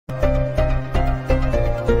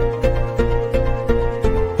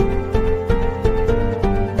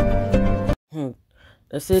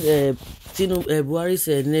I said Buhari's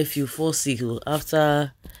nephew fall sick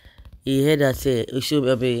after he heard that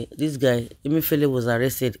this guy Emefiele was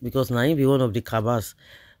arrested because now he be one of the cabals.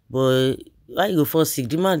 But why you go fall sick?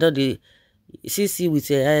 The man that the see with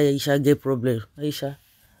Aisha get problem. Aisha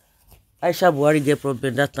Buhari get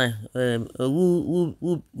problem that time. Who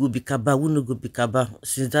will be cabal? Who no go be cabal?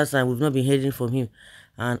 Since that time, we've not been hearing from him.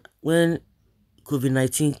 And when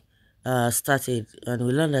COVID-19 started, and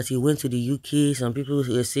we learned that he went to the UK. Some people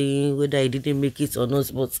were saying whether he didn't make it or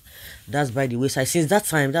not, but that's by the wayside. Since that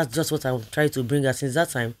time, that's just what I'm trying to bring us. Since that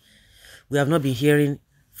time, we have not been hearing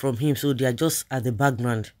from him, so they are just at the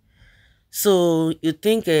background. So you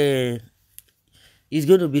think he's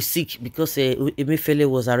going to be sick because Emefiele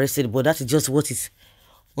was arrested, but that is just what is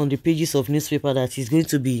on the pages of newspaper, that he's going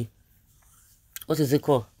to be, what is it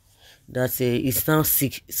called? That he's now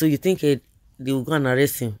sick. So you think they will go and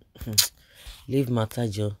arrest him? Leave matter,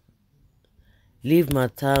 Joe. Leave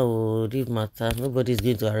matter, or leave matter. Nobody's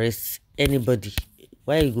going to arrest anybody.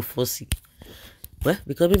 Why you go for sick? Well,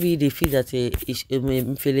 because maybe they feel that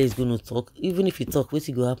Emefiele is going to talk. Even if he talk, what's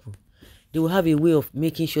going to happen? They will have a way of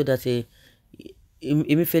making sure that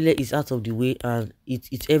Emefiele is out of the way, and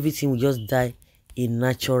everything will just die a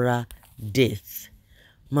natural death.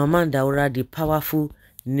 Mama Daura, the powerful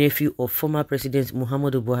nephew of former President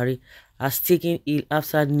Muhammadu Buhari, has taken ill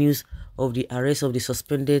after news of the arrest of the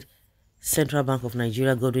suspended Central Bank of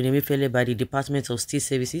Nigeria Godwin Emefiele by the Department of State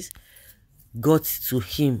Services got to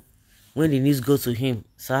him. When the news got to him,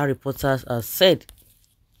 Sahara reporters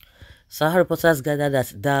gathered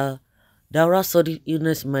that Daura's sudden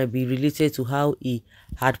illness might be related to how he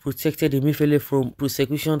had protected Emefiele from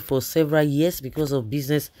prosecution for several years because of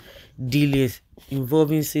business dealings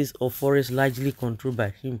involving sales of forests largely controlled by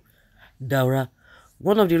him. Daura,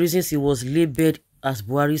 one of the reasons he was labeled as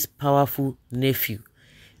Buhari's powerful nephew.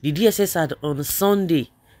 The DSS had on Sunday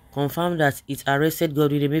confirmed that it arrested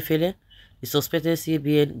Godwin Emefiele, the suspected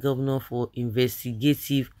CBN governor, for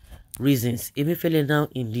investigative reasons. Emefiele now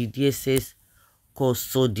in the DSS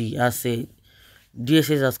custody. As a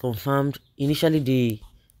DSS has confirmed, initially they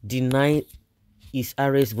denied his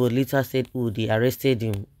arrest, but later said, oh, they arrested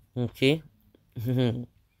him. Okay.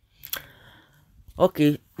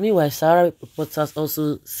 Okay. Meanwhile, Sahara reporters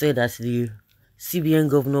also said that the CBN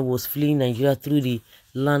governor was fleeing Nigeria through the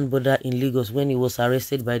land border in Lagos when he was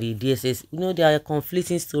arrested by the DSS. You know, there are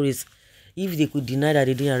conflicting stories. If they could deny that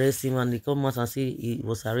they didn't arrest him and they come out and say he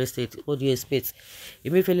was arrested, what do you expect?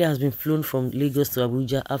 Emefiele has been flown from Lagos to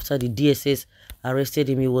Abuja after the DSS arrested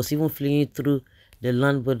him. He was even fleeing through the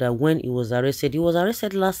land border when he was arrested. He was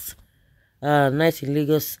arrested last night in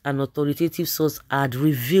Lagos. An authoritative source had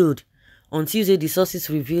revealed. On Tuesday, the sources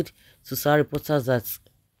revealed to Sahara reporters that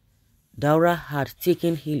Daura had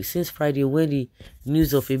taken ill since Friday when the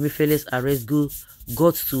news of Emefiele's arrest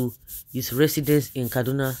got to his residence in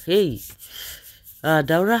Kaduna. Hey,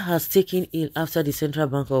 Daura has taken ill after the Central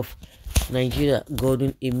Bank of Nigeria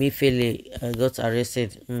Godwin Emefiele got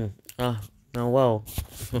arrested. Now wow.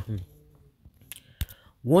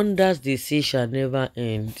 Wonders they say shall never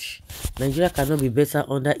end. Nigeria cannot be better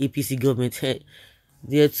under APC government.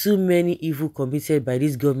 There are too many evil committed by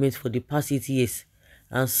this government for the past 8 years,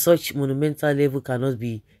 and such monumental level cannot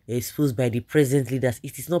be exposed by the present leaders.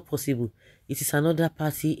 It is not possible. It is another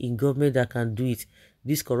party in government that can do it.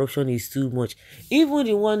 This corruption is too much. Even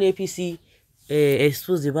the one APC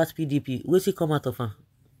exposed about PDP, wait till come out of her.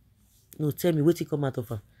 No, tell me, wait till come out of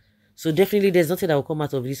her. So definitely there's nothing that will come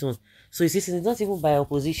out of this one. So it's not even by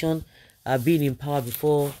opposition being in power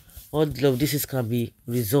before all of this can be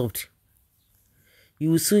resolved. You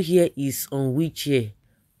will soon hear is on wheelchair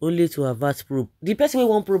only to avert probe. The person will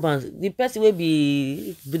want probe, and the person will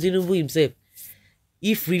be Tinubu himself.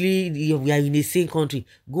 If really we are in the same country,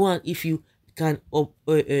 go and if you can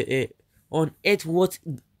unearth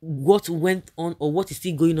what went on or what is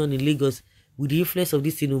still going on in Lagos with the influence of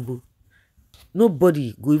this Tinubu,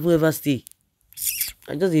 nobody will even ever stay.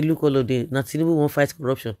 I just look all of them. Now Tinubu won't fight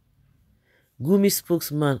corruption. Gumi,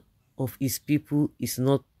 spokesman of his people, is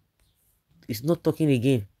not talking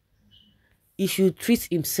again. He should treat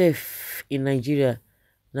himself in Nigeria.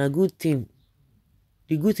 Now good thing.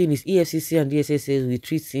 The good thing is EFCC and DSS will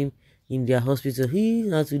treat him in their hospital.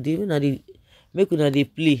 Now today, make una they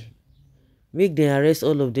play. Make them arrest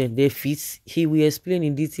all of them. They fit. He will explain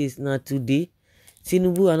in details. Now today,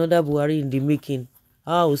 Tinubu another Buhari in the making.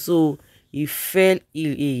 How? So he fell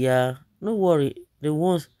ill. Yeah. No worry. The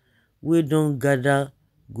ones we don't gather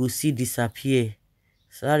go see disappear.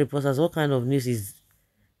 Sahara reporters, what kind of news is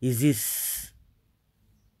this?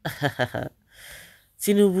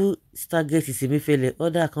 Tinubu's target is Emefiele.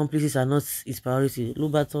 Other accomplices are not his priority.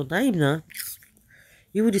 Lubaton, Naim now.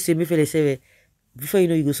 Even this Emefiele say, before you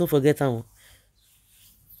know, you go soon forget am.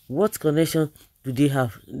 What connection do they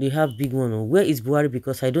have? They have big one. Oh. Where is Buhari?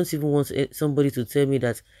 Because I don't even want somebody to tell me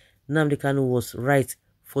that Nnamdi Kanu was right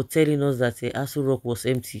for telling us that Aso Rock was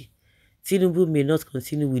empty. Tinubu may not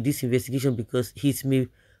continue with this investigation because it may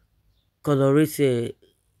colorate,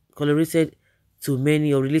 colorated to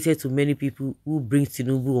many or related to many people who bring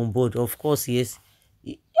Tinubu on board. Of course, yes.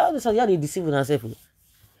 You understand? You are deceiving yourself.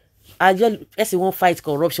 I just person won't fight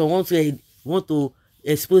corruption, want to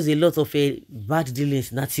expose a lot of bad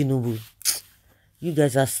dealings. Not Tinubu. You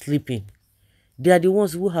guys are sleeping. They are the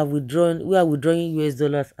ones who have withdrawn, who are withdrawing US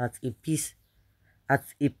dollars at a piece, at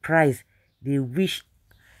a price they wish,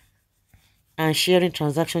 and sharing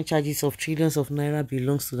transaction charges of trillions of naira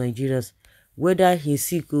belongs to Nigerians. Whether he's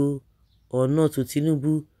sick or not, to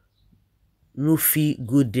Tinubu no fee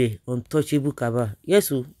good day, untouchable Cabal.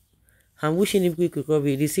 Yes, oh, I'm wishing him quick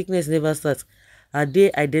recovery. The sickness never starts. Are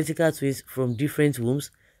they identical twins from different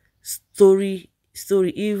wombs? Story.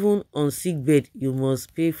 Even on sick bed, you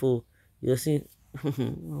must pay for your sin.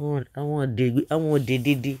 I want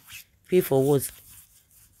pay for what?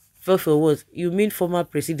 For what? You mean former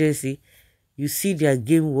presidency? You see their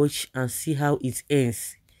game watch and see how it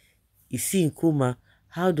ends. You see in coma,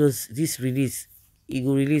 how does this release? It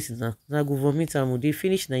go release now. Now go vomit and they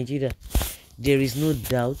finish Nigeria. There is no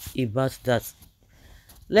doubt about that.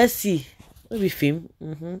 Let's see. Maybe film.